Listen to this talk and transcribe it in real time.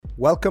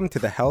Welcome to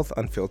the Health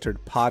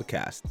Unfiltered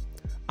podcast.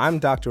 I'm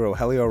Dr.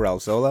 Rogelio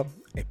Ralzola,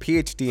 a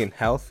PhD in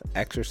health,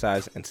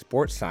 exercise, and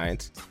sports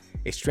science,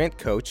 a strength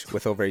coach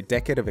with over a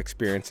decade of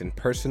experience in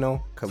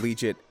personal,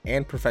 collegiate,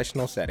 and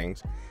professional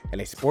settings,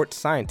 and a sports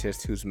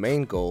scientist whose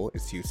main goal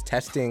is to use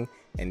testing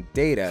and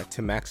data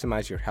to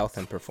maximize your health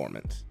and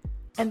performance.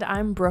 And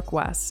I'm Brooke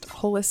West,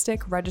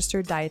 holistic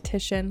registered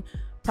dietitian,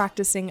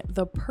 practicing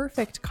the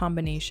perfect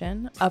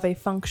combination of a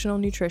functional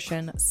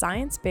nutrition,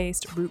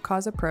 science-based root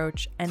cause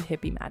approach, and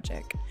hippie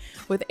magic,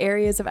 with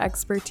areas of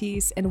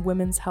expertise in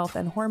women's health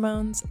and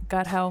hormones,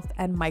 gut health,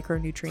 and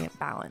micronutrient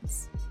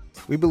balance.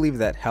 We believe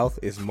that health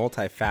is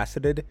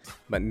multifaceted,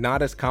 but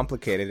not as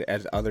complicated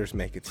as others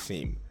make it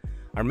seem.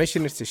 Our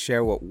mission is to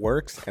share what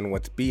works and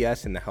what's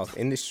BS in the health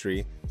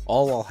industry,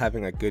 all while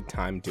having a good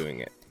time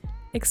doing it.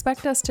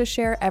 Expect us to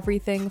share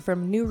everything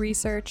from new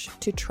research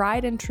to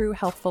tried and true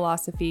health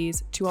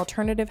philosophies to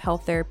alternative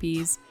health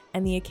therapies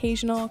and the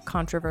occasional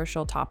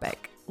controversial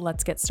topic.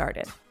 Let's get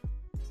started.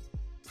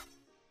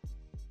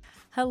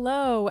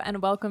 Hello,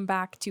 and welcome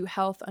back to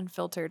Health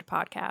Unfiltered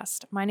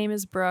podcast. My name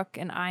is Brooke,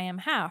 and I am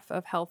half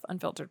of Health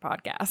Unfiltered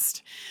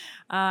podcast.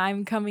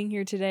 I'm coming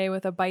here today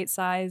with a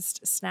bite-sized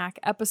snack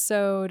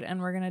episode,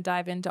 and we're going to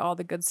dive into all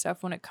the good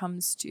stuff when it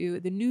comes to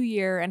the new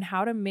year and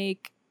how to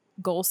make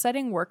goal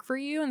setting work for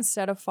you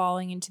instead of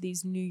falling into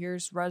these New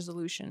Year's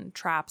resolution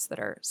traps that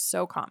are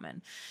so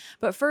common.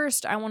 But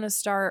first, I want to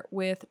start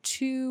with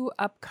two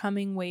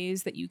upcoming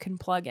ways that you can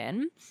plug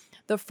in.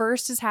 The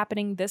first is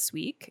happening this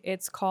week.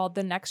 It's called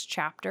The Next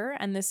Chapter,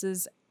 and this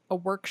is a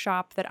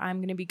workshop that I'm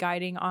going to be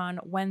guiding on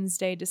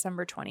Wednesday,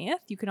 December 20th.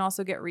 You can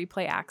also get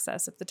replay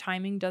access if the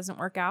timing doesn't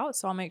work out,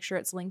 so I'll make sure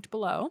it's linked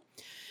below.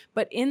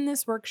 But in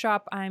this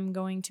workshop, I'm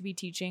going to be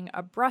teaching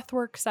a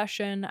breathwork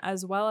session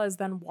as well as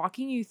then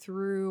walking you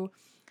through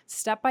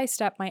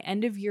step-by-step my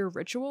end-of-year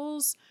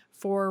rituals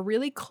for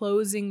really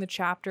closing the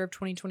chapter of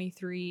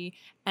 2023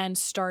 and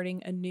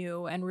starting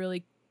anew and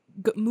really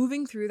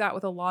moving through that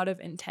with a lot of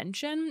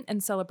intention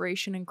and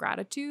celebration and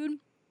gratitude,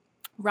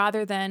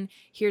 rather than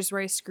here's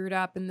where I screwed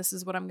up and this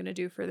is what I'm going to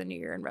do for the new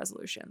year and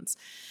resolutions.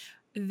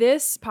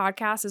 This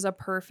podcast is a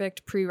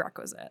perfect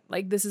prerequisite.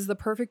 This is the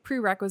perfect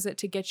prerequisite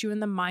to get you in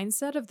the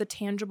mindset of the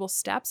tangible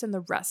steps and the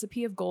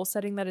recipe of goal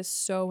setting that is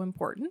so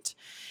important.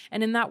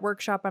 And in that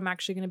workshop, I'm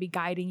actually going to be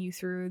guiding you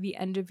through the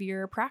end of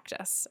year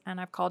practice,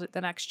 and I've called it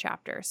The Next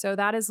Chapter. So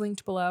that is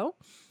linked below.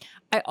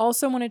 I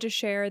also wanted to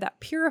share that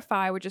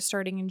Purify, which is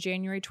starting in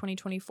January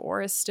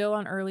 2024, is still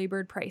on early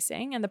bird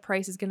pricing, and the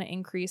price is going to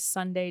increase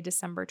Sunday,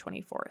 December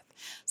 24th.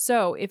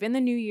 So if in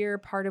the new year,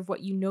 part of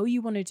what you know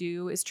you want to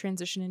do is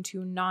transition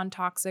into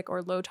non-toxic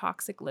or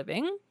low-toxic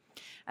living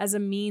as a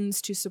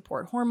means to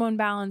support hormone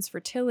balance,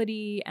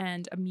 fertility,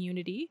 and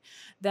immunity,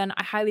 then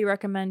I highly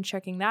recommend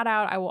checking that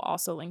out. I will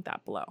also link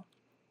that below.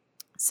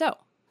 So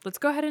let's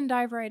go ahead and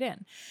dive right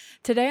in.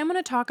 Today, I'm going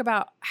to talk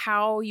about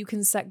how you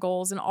can set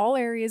goals in all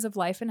areas of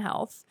life and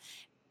health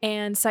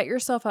and set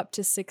yourself up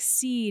to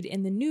succeed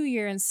in the new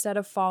year instead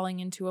of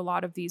falling into a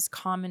lot of these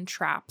common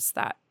traps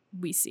that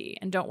we see.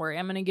 And don't worry,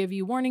 I'm going to give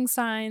you warning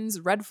signs,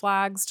 red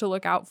flags to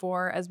look out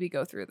for as we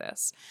go through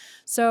this.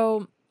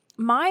 So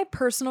my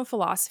personal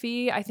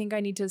philosophy, I think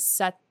I need to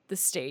set the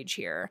stage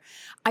here.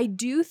 I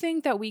do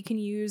think that we can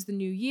use the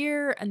new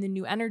year and the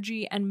new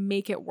energy and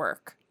make it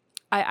work.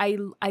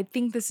 I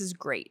think this is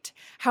great.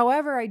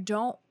 However, I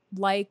don't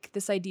like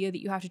this idea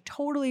that you have to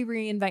totally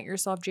reinvent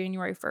yourself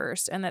January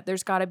 1st and that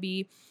there's got to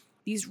be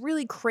these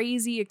really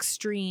crazy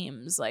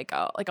extremes like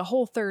a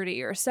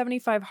Whole30 or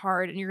 75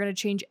 hard, and you're going to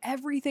change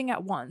everything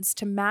at once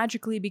to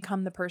magically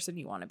become the person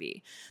you want to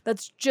be.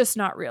 That's just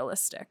not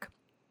realistic.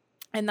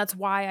 And that's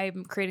why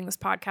I'm creating this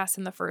podcast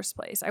in the first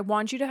place. I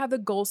want you to have the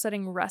goal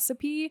setting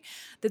recipe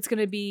that's going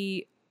to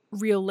be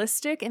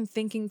realistic and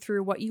thinking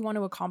through what you want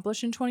to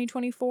accomplish in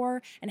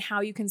 2024 and how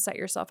you can set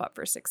yourself up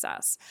for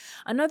success.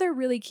 Another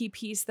really key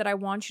piece that I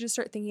want you to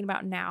start thinking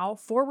about now,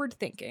 forward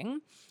thinking,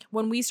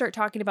 when we start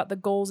talking about the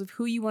goals of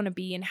who you want to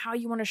be and how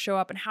you want to show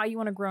up and how you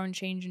want to grow and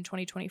change in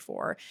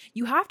 2024,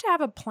 you have to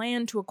have a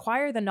plan to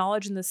acquire the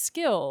knowledge and the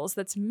skills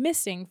that's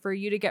missing for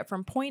you to get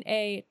from point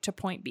A to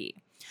point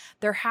B.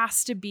 There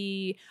has to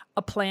be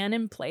a plan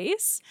in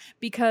place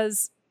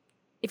because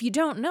if you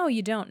don't know,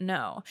 you don't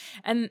know.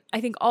 And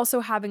I think also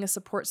having a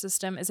support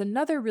system is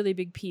another really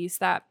big piece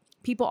that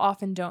people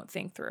often don't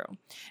think through.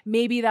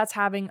 Maybe that's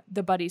having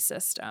the buddy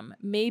system.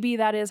 Maybe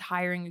that is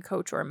hiring a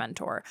coach or a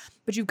mentor.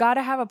 But you've got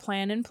to have a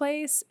plan in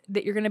place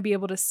that you're going to be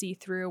able to see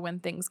through when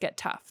things get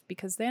tough,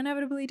 because they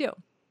inevitably do.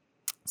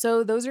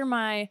 So those are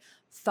my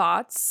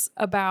thoughts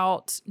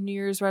about New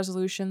Year's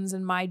resolutions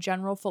and my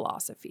general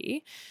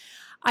philosophy.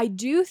 I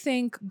do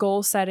think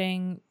goal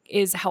setting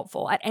is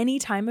helpful at any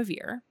time of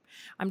year.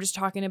 I'm just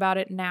talking about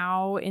it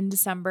now in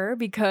December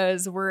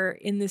because we're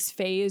in this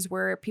phase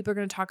where people are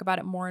going to talk about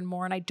it more and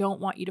more, and I don't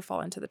want you to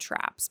fall into the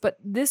traps. But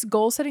this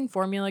goal setting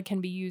formula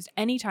can be used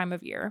any time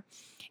of year.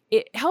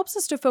 it helps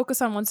us to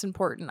focus on what's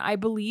important. I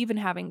believe in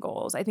having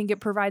goals. I think it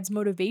provides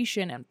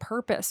motivation and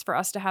purpose for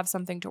us to have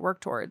something to work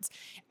towards.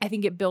 I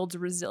think it builds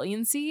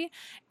resiliency.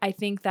 I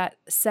think that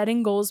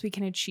setting goals we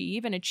can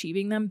achieve and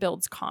achieving them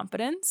builds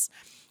confidence.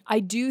 I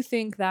do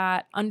think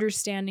that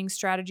understanding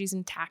strategies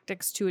and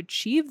tactics to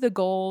achieve the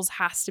goals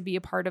has to be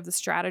a part of the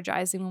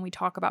strategizing when we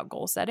talk about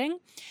goal setting.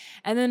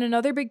 And then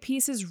another big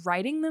piece is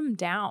writing them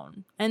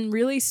down and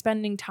really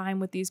spending time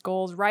with these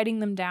goals, writing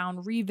them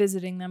down,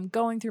 revisiting them,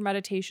 going through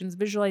meditations,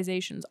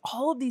 visualizations.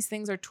 All of these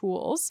things are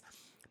tools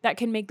that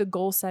can make the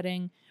goal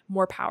setting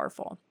more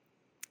powerful.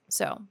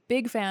 So,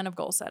 big fan of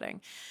goal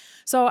setting.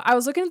 So I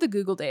was looking at the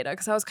Google data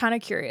because I was kind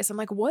of curious. I'm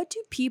like, what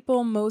do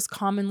people most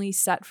commonly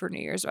set for New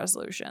Year's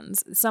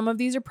resolutions? Some of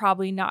these are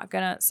probably not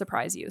going to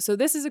surprise you. So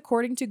this is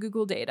according to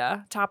Google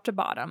data, top to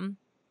bottom,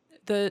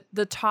 the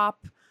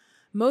top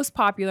most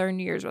popular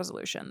New Year's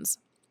resolutions.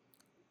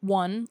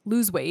 1,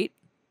 lose weight,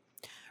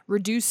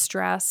 reduce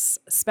stress,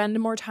 spend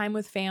more time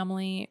with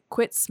family,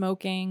 quit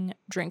smoking,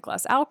 drink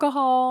less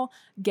alcohol,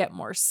 get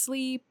more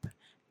sleep,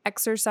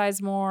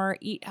 exercise more,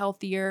 eat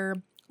healthier,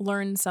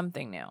 learn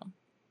something new.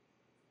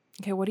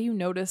 Okay, what do you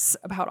notice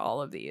about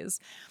all of these?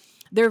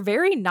 They're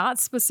very not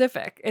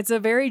specific. It's a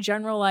very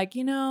general, like,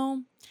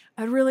 I'd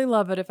really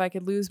love it if I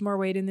could lose more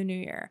weight in the new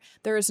year.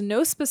 There is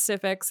no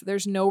specifics.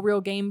 There's no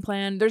real game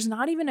plan. There's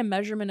not even a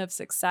measurement of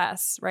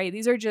success, right?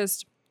 These are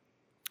just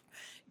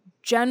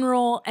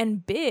general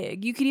and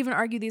big. You could even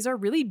argue these are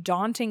really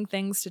daunting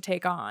things to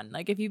take on.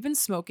 Like if you've been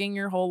smoking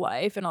your whole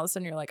life and all of a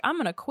sudden you're like, I'm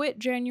going to quit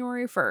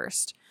January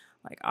 1st.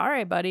 Like, all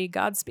right, buddy,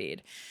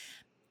 Godspeed.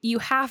 You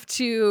have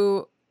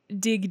to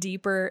dig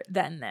deeper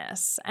than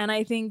this. And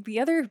I think the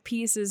other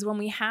piece is when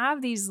we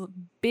have these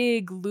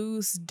big,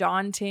 loose,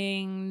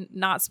 daunting,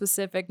 not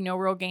specific, no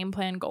real game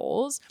plan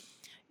goals,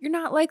 you're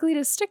not likely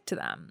to stick to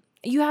them.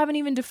 You haven't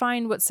even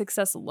defined what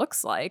success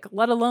looks like,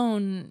 let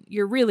alone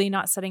you're really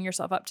not setting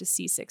yourself up to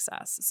see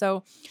success.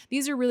 So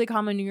these are really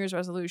common New Year's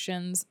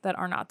resolutions that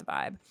are not the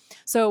vibe.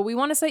 So we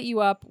want to set you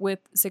up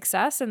with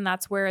success, and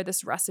that's where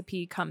this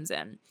recipe comes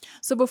in.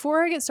 So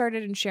before I get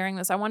started in sharing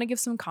this, I want to give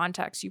some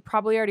context. You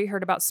probably already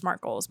heard about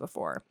SMART goals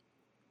before.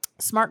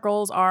 SMART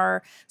goals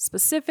are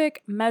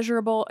specific,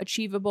 measurable,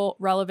 achievable,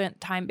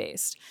 relevant,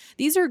 time-based.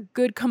 These are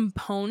good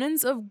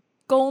components of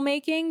goal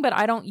making, but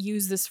I don't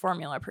use this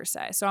formula per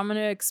se. So I'm going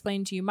to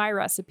explain to you my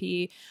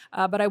recipe,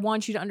 but I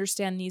want you to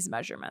understand these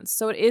measurements.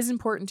 So it is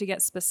important to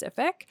get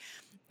specific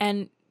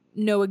and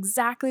know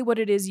exactly what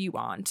it is you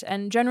want.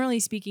 And generally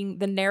speaking,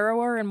 the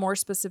narrower and more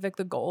specific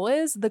the goal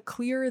is, the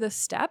clearer the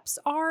steps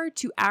are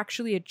to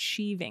actually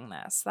achieving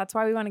this. That's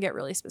why we want to get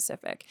really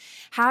specific.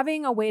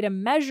 Having a way to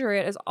measure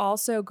it is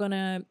also going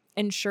to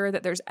ensure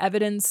that there's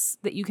evidence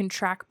that you can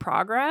track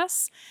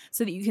progress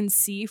so that you can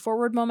see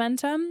forward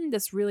momentum.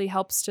 This really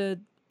helps to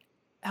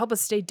help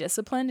us stay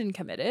disciplined and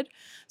committed.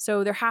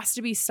 So there has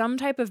to be some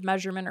type of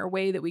measurement or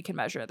way that we can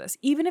measure this.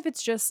 Even if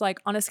it's just like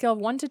on a scale of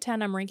 1 to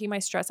 10, I'm ranking my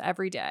stress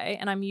every day.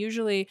 And I'm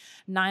usually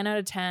 9 out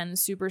of 10,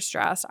 super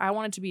stressed. I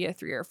want it to be a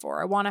 3 or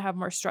 4. I want to have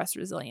more stress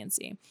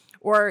resiliency.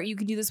 Or you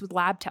can do this with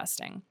lab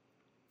testing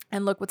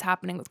and look what's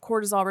happening with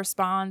cortisol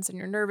response and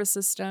your nervous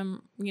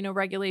system,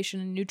 regulation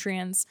and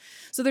nutrients.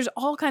 So there's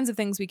all kinds of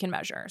things we can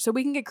measure. So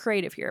we can get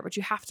creative here, but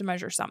you have to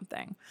measure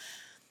something.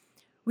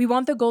 We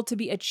want the goal to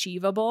be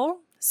achievable.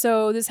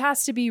 So this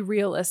has to be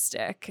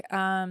realistic.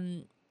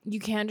 You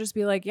can't just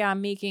be like, yeah,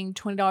 I'm making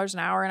 $20 an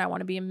hour and I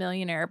want to be a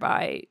millionaire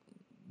by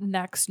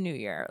next New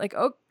Year. Like,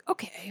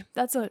 okay,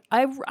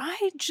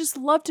 I just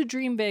love to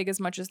dream big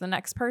as much as the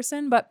next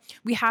person, but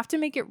we have to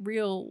make it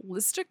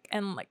realistic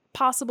and like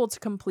possible to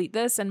complete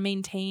this and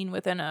maintain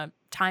within a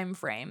time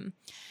frame,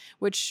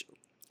 which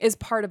is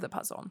part of the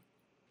puzzle.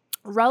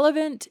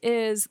 Relevant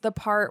is the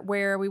part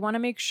where we want to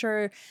make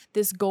sure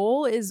this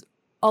goal is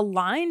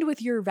aligned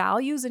with your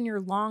values and your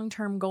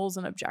long-term goals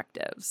and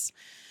objectives.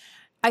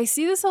 I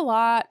see this a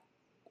lot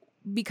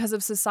because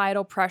of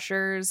societal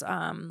pressures,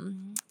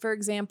 for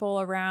example,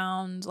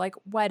 around like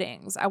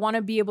weddings. I want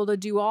to be able to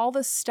do all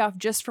this stuff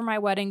just for my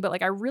wedding, but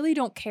like I really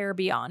don't care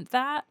beyond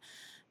that.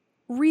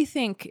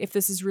 Rethink if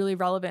this is really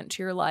relevant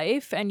to your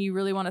life and you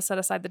really want to set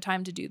aside the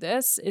time to do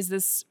this. Is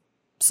this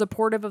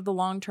supportive of the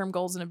long-term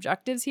goals and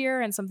objectives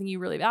here and something you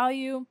really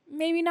value?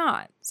 Maybe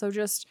not. So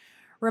just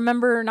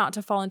remember not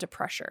to fall into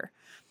pressure.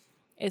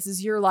 This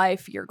is your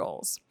life, your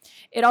goals.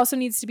 It also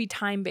needs to be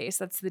time-based.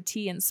 That's the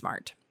T in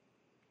SMART.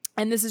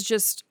 And this is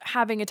just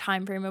having a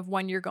time frame of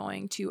when you're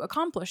going to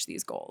accomplish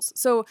these goals.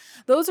 So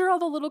those are all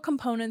the little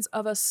components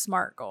of a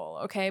SMART goal,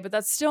 okay? But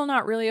that's still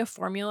not really a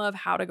formula of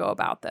how to go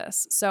about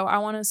this. So I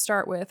want to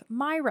start with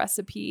my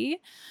recipe,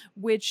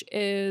 which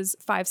is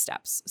 5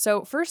 steps.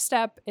 So first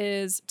step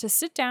is to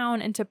sit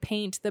down and to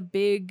paint the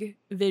big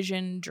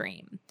vision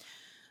dream.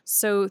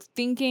 So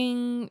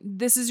thinking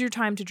this is your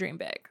time to dream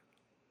big.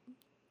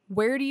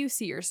 Where do you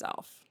see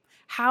yourself?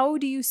 How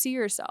do you see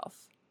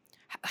yourself?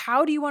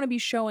 How do you want to be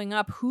showing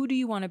up? Who do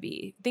you want to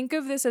be? Think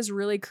of this as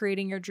really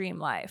creating your dream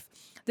life.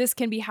 This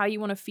can be how you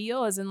want to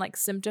feel, as in like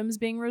symptoms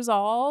being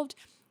resolved.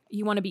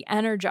 You want to be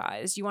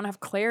energized. You want to have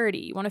clarity.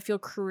 You want to feel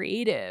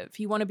creative.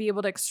 You want to be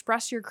able to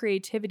express your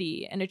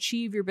creativity and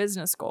achieve your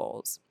business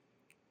goals.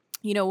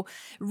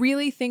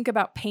 Really think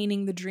about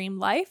painting the dream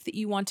life that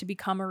you want to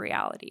become a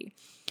reality.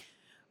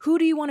 Who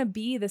do you want to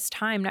be this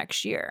time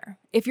next year?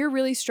 If you're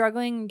really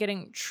struggling and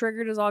getting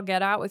triggered as all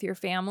get out with your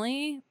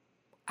family,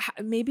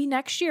 maybe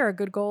next year a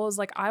good goal is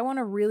like, I want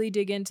to really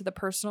dig into the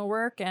personal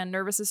work and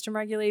nervous system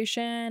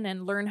regulation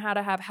and learn how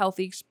to have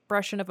healthy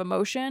expression of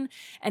emotion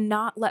and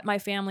not let my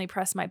family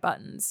press my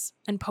buttons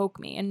and poke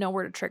me and know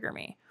where to trigger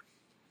me.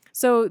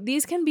 So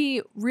these can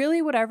be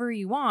really whatever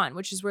you want,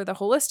 which is where the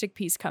holistic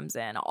piece comes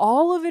in.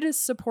 All of it is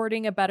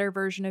supporting a better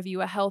version of you,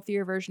 a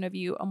healthier version of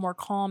you, a more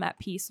calm, at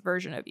peace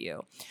version of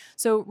you.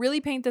 So really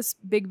paint this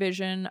big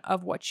vision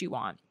of what you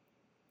want.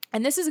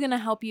 And this is going to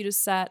help you to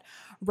set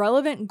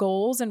relevant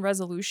goals and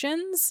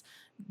resolutions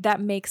that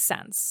make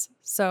sense.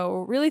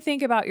 So really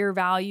think about your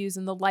values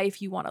and the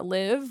life you want to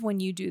live when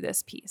you do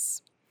this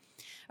piece.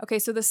 Okay,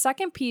 so the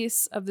second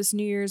piece of this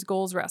New Year's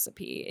goals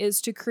recipe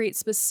is to create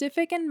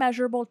specific and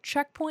measurable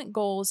checkpoint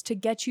goals to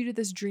get you to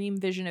this dream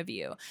vision of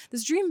you.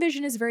 This dream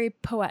vision is very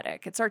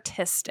poetic. It's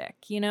artistic.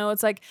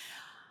 It's like,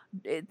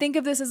 think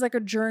of this as like a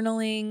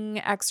journaling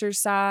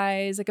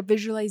exercise, like a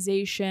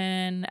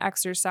visualization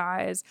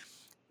exercise.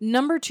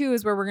 Number 2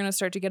 is where we're going to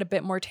start to get a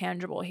bit more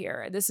tangible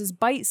here. This is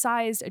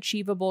bite-sized,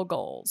 achievable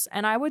goals.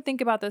 And I would think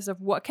about this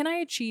of what can I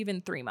achieve in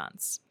 3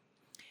 months?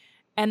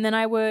 And then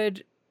I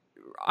would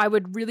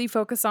really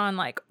focus on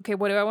like, okay,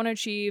 what do I want to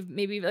achieve?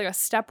 Maybe like a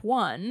step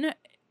 1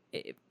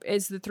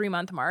 is the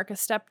 3-month mark. A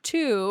step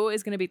 2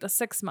 is going to be the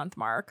 6-month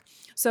mark.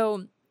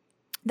 So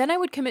then I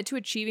would commit to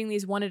achieving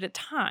these one at a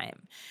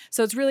time.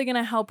 So it's really going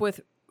to help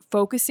with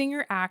focusing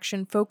your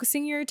action,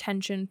 focusing your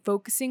attention,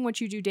 focusing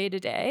what you do day to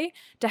day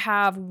to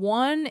have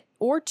 1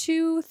 or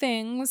 2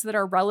 things that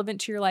are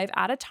relevant to your life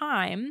at a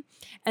time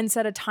and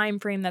set a time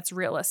frame that's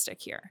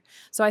realistic here.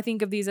 So I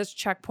think of these as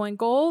checkpoint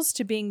goals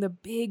to being the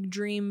big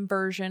dream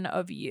version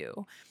of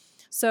you.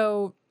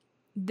 So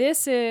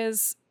this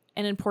is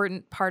an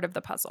important part of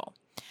the puzzle.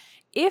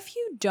 If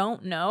you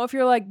don't know, if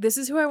you're like, this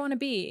is who I want to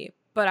be,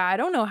 but I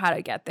don't know how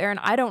to get there and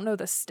I don't know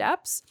the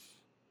steps,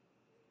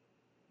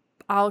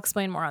 I'll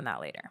explain more on that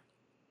later.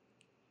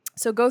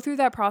 So go through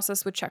that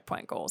process with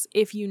checkpoint goals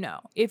if you know.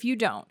 If you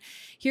don't,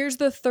 here's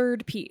the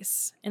third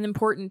piece, an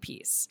important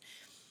piece.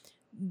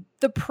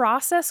 The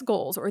process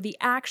goals or the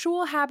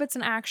actual habits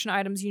and action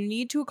items you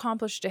need to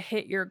accomplish to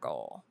hit your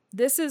goal.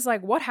 This is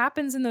like what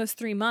happens in those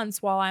 3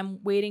 months while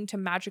I'm waiting to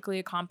magically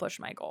accomplish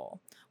my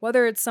goal.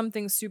 Whether it's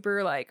something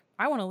super like,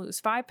 I want to lose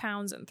 5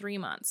 pounds in 3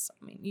 months.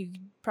 I mean, you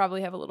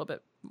probably have a little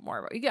bit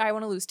more. I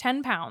want to lose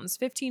 10 pounds,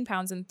 15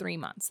 pounds in 3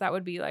 months. That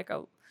would be like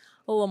a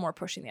little more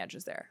pushing the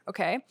edges there.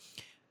 Okay.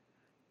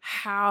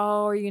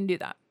 How are you going to do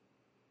that?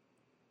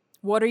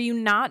 What are you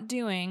not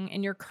doing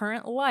in your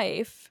current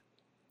life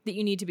that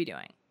you need to be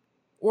doing?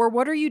 Or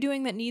what are you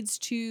doing that needs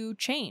to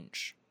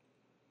change?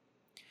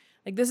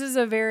 Like this is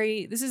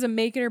a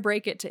make it or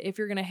break it to if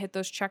you're going to hit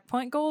those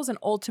checkpoint goals and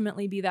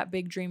ultimately be that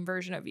big dream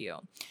version of you.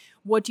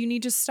 What do you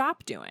need to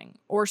stop doing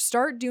or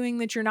start doing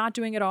that you're not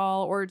doing at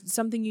all or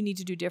something you need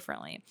to do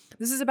differently?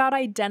 This is about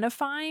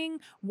identifying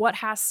what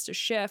has to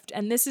shift.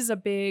 And this is a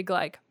big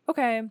like,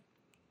 okay,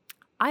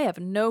 I have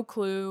no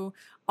clue.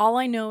 All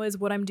I know is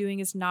what I'm doing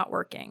is not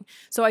working.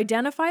 So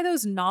identify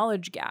those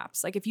knowledge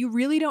gaps. Like if you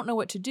really don't know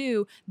what to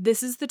do,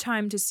 this is the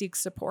time to seek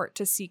support,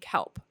 to seek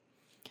help.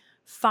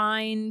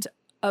 Find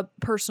a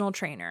personal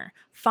trainer,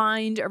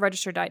 find a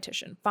registered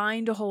dietitian,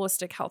 find a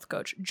holistic health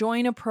coach,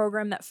 join a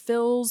program that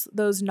fills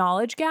those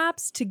knowledge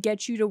gaps to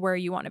get you to where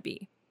you want to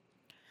be.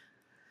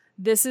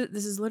 This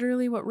is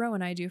literally what Ro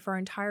and I do for our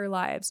entire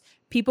lives.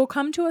 People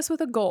come to us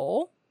with a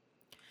goal.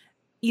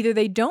 Either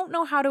they don't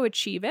know how to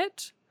achieve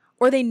it,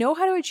 or they know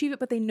how to achieve it,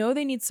 but they know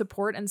they need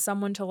support and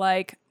someone to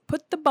like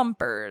put the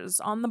bumpers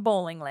on the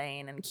bowling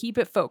lane and keep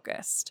it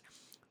focused.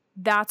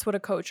 That's what a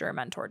coach or a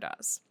mentor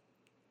does.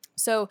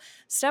 So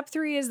step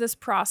 3 is this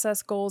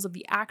process goals of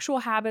the actual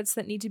habits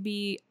that need to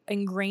be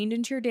ingrained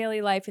into your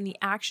daily life and the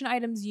action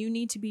items you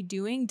need to be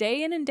doing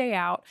day in and day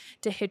out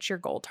to hit your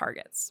goal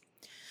targets.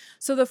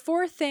 So the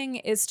 4th thing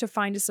is to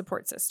find a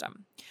support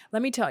system.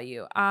 Let me tell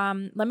you,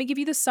 let me give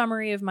you the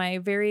summary of my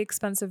very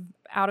expensive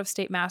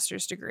out-of-state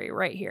master's degree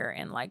right here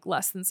in like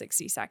less than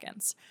 60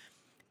 seconds.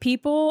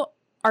 People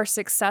are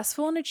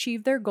successful and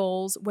achieve their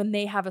goals when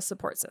they have a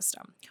support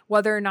system,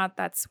 whether or not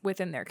that's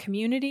within their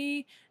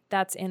community,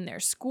 that's in their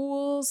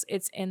schools,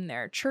 it's in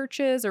their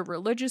churches or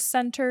religious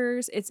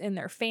centers, it's in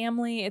their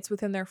family, it's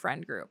within their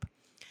friend group.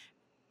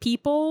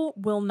 People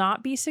will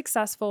not be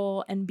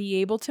successful and be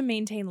able to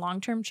maintain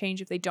long-term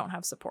change if they don't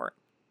have support.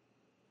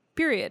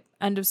 Period.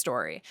 End of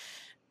story.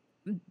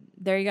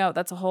 There you go.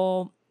 That's a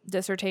whole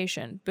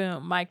dissertation.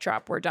 Boom. Mic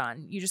drop. We're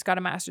done. You just got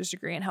a master's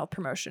degree in health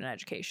promotion and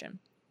education.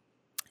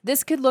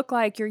 This could look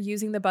like you're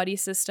using the buddy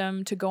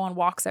system to go on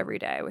walks every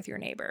day with your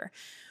neighbor.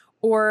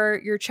 Or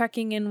you're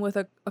checking in with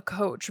a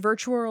coach,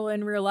 virtual or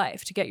in real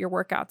life, to get your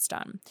workouts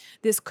done.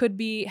 This could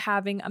be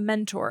having a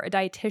mentor, a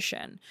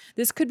dietitian.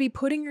 This could be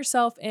putting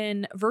yourself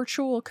in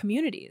virtual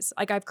communities.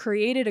 Like I've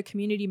created a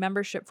community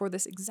membership for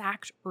this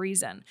exact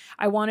reason.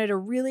 I wanted a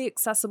really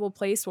accessible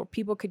place where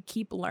people could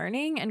keep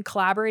learning and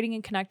collaborating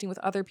and connecting with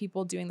other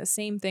people doing the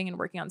same thing and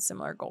working on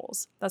similar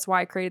goals. That's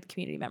why I created the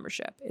community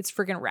membership. It's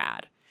freaking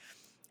rad.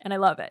 And I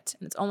love it.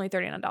 And it's only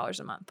 $39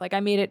 a month. Like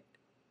I made it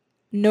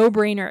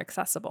no-brainer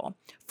accessible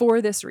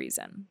for this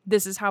reason.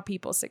 This is how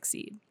people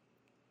succeed.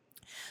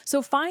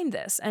 So find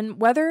this,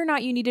 and whether or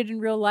not you need it in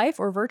real life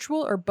or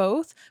virtual or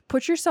both,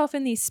 put yourself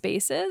in these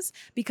spaces,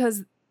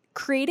 because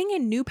creating a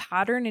new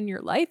pattern in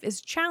your life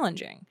is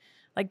challenging.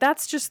 Like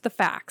that's just the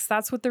facts.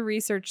 That's what the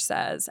research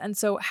says. And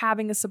so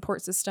having a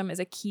support system is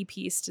a key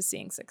piece to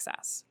seeing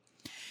success.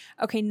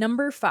 Okay,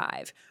 number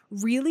 5,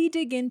 really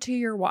dig into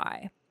your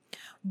why.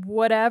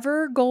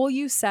 Whatever goal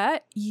you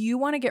set, you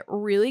want to get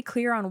really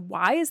clear on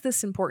why is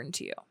this important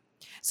to you.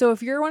 So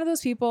if you're one of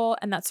those people,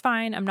 and that's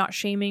fine, I'm not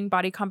shaming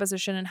body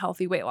composition and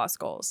healthy weight loss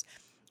goals.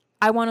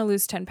 I want to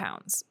lose 10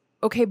 pounds.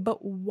 Okay,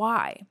 but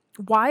why?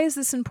 Why is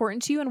this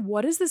important to you, and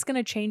what is this going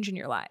to change in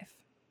your life?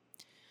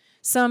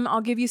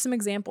 I'll give you some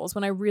examples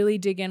when I really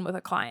dig in with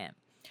a client.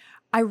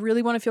 I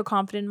really want to feel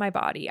confident in my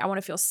body. I want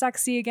to feel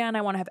sexy again.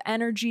 I want to have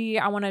energy.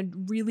 I want to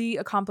really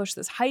accomplish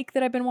this hike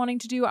that I've been wanting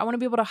to do. I want to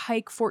be able to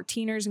hike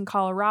 14ers in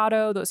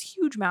Colorado, those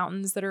huge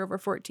mountains that are over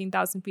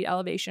 14,000 feet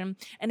elevation,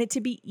 and it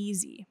to be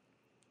easy.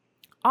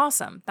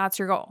 Awesome. That's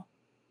your goal.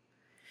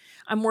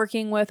 I'm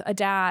working with a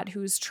dad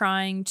who's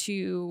trying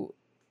to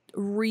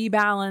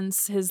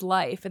rebalance his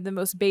life at the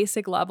most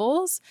basic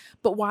levels.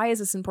 But why is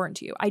this important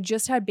to you? I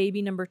just had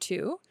baby number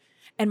 2.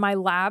 And my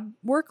lab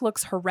work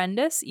looks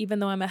horrendous, even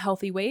though I'm a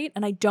healthy weight,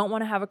 and I don't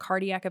want to have a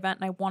cardiac event,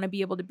 and I want to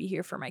be able to be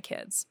here for my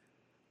kids.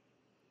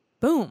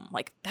 Boom.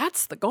 Like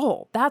that's the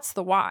goal. That's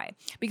the why.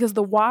 Because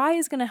the why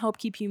is going to help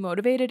keep you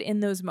motivated in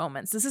those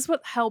moments. This is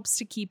what helps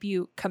to keep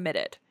you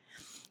committed.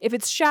 If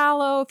it's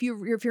shallow,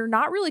 if you're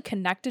not really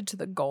connected to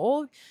the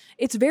goal,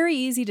 it's very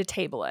easy to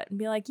table it and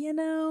be like,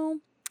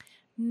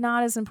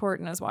 not as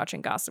important as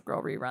watching Gossip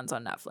Girl reruns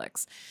on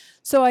Netflix.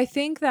 So I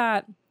think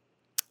that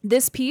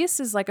this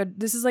piece is like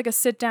a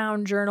sit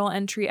down journal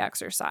entry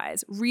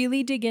exercise.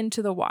 Really dig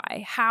into the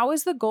why. How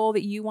is the goal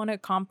that you want to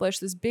accomplish,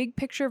 this big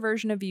picture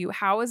version of you,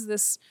 how is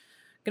this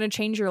going to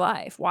change your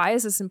life? Why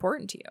is this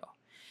important to you?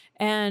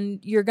 And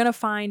you're going to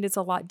find it's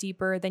a lot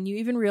deeper than you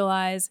even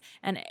realize.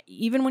 And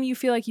even when you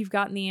feel like you've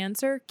gotten the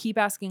answer, keep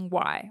asking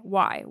why.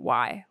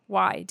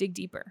 Dig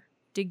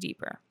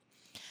deeper.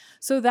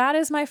 So that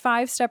is my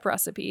 5-step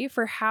recipe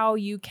for how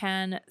you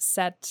can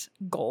set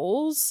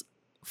goals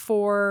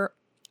for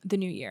the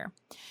new year.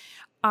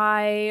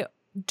 I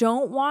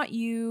don't want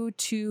you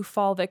to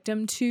fall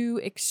victim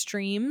to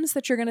extremes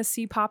that you're going to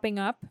see popping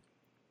up.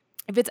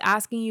 If it's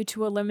asking you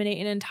to eliminate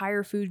an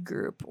entire food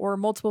group or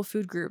multiple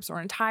food groups or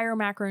an entire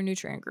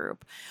macronutrient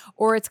group,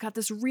 or it's got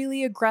this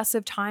really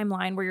aggressive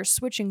timeline where you're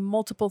switching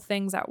multiple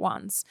things at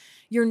once,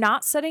 you're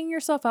not setting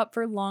yourself up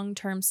for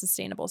long-term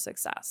sustainable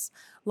success.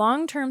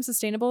 Long-term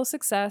sustainable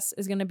success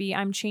is going to be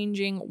I'm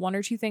changing 1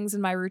 or 2 things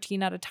in my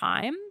routine at a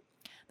time.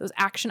 Those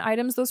action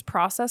items, those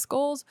process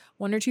goals,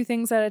 1 or 2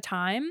 things at a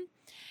time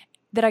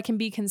that I can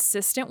be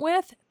consistent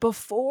with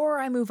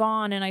before I move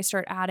on and I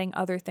start adding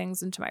other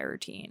things into my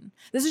routine.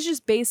 This is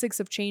just basics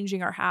of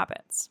changing our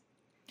habits.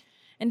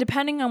 And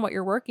depending on what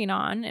you're working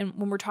on, and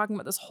when we're talking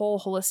about this whole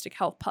holistic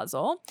health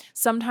puzzle,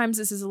 sometimes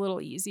this is a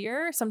little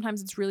easier.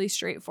 Sometimes it's really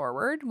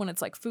straightforward when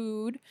it's like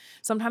food.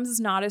 Sometimes it's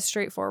not as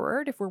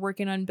straightforward if we're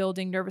working on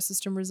building nervous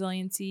system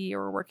resiliency,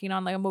 or we're working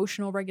on like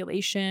emotional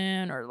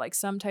regulation, or like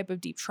some type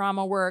of deep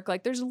trauma work.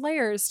 Like there's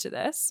layers to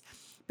this.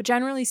 But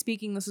generally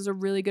speaking, this is a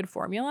really good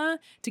formula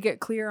to get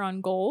clear on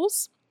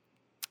goals,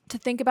 to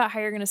think about how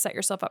you're going to set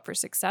yourself up for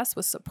success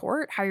with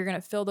support, how you're going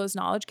to fill those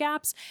knowledge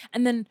gaps,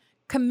 and then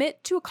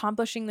commit to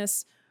accomplishing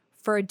this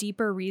for a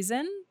deeper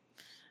reason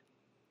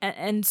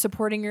and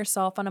supporting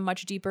yourself on a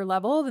much deeper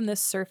level than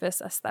this surface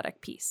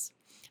aesthetic piece.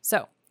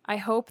 So I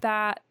hope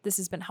that this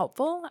has been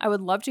helpful. I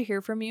would love to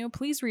hear from you.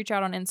 Please reach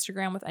out on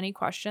Instagram with any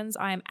questions.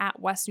 I am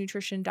at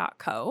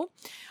westnutrition.co.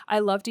 I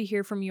love to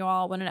hear from you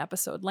all when an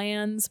episode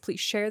lands. Please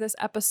share this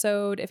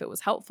episode if it was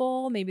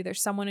helpful. Maybe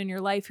there's someone in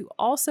your life who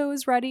also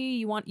is ready.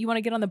 You want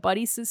to get on the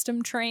buddy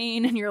system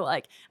train, and you're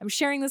like, I'm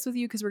sharing this with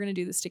you because we're going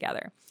to do this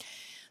together.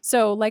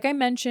 So like I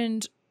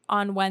mentioned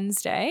on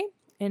Wednesday,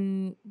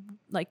 in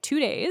like 2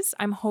 days,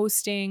 I'm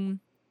hosting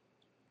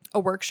a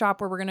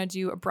workshop where we're going to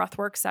do a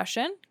breathwork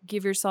session.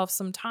 Give yourself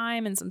some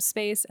time and some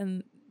space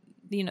and,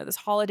 this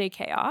holiday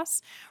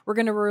chaos. We're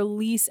going to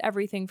release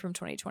everything from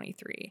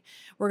 2023.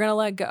 We're going to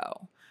let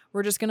go.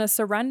 We're just going to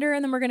surrender,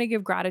 and then we're going to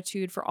give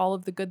gratitude for all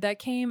of the good that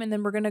came. And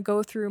then we're going to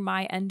go through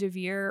my end of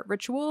year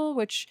ritual,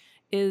 which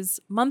is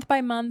month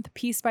by month,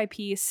 piece by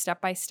piece,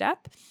 step by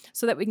step,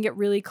 so that we can get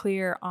really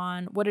clear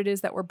on what it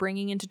is that we're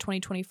bringing into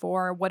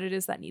 2024, what it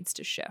is that needs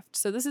to shift.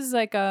 So this is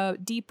like a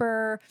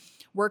deeper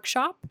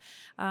workshop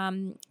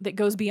that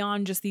goes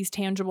beyond just these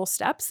tangible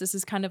steps. This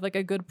is kind of like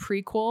a good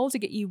prequel to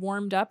get you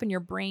warmed up in your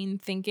brain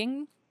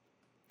thinking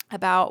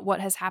about what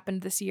has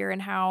happened this year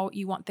and how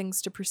you want things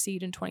to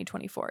proceed in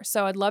 2024.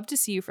 So I'd love to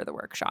see you for the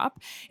workshop.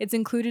 It's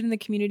included in the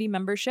community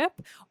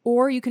membership,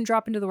 or you can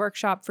drop into the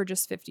workshop for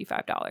just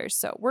 $55.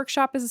 So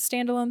workshop is a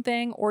standalone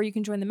thing, or you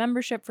can join the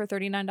membership for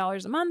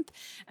 $39 a month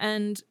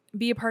and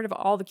be a part of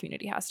all the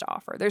community has to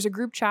offer. There's a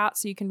group chat,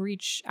 so you can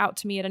reach out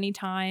to me at any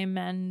time.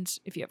 And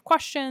if you have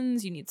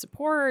questions, you need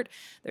support,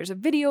 there's a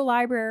video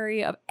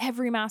library of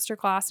every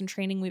masterclass and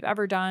training we've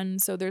ever done.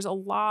 So there's a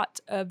lot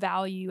of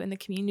value in the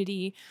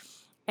community.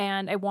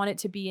 And I want it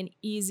to be an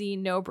easy,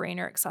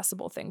 no-brainer,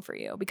 accessible thing for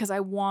you, because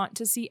I want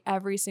to see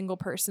every single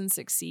person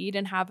succeed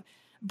and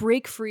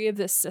break free of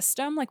this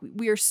system. Like,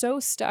 we are so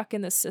stuck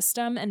in the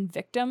system and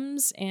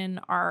victims in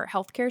our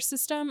healthcare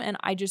system. And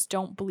I just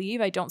don't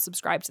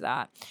subscribe to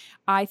that.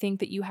 I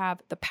think that you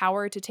have the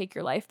power to take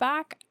your life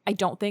back. I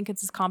don't think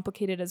it's as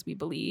complicated as we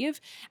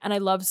believe. And I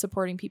love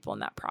supporting people in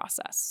that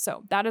process.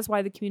 So that is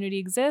why the community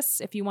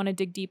exists. If you want to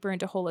dig deeper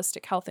into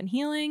holistic health and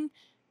healing,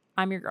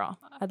 I'm your girl.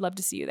 I'd love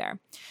to see you there.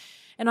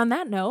 And on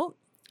that note,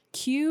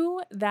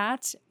 cue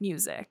that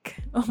music.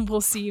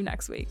 We'll see you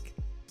next week.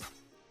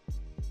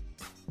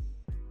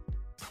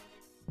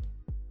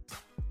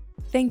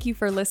 Thank you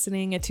for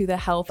listening to the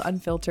Health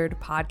Unfiltered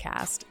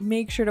podcast.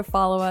 Make sure to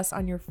follow us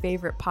on your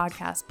favorite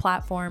podcast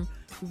platform,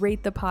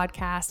 rate the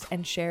podcast,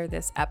 and share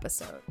this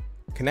episode.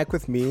 Connect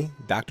with me,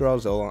 Dr.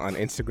 Alzola, on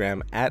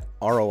Instagram at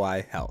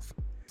ROI Health.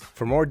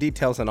 For more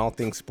details on all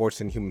things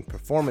sports and human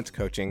performance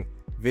coaching,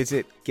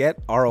 visit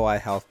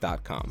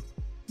getroihealth.com.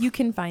 You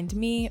can find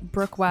me,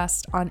 Brooke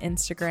West, on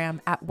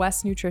Instagram at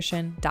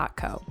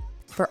westnutrition.co.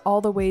 For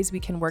all the ways we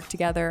can work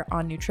together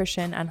on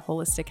nutrition and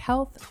holistic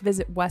health,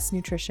 visit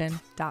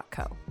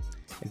westnutrition.co.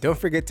 And don't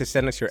forget to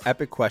send us your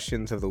epic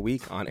questions of the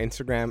week on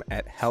Instagram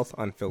at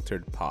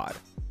healthunfilteredpod.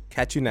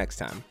 Catch you next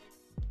time.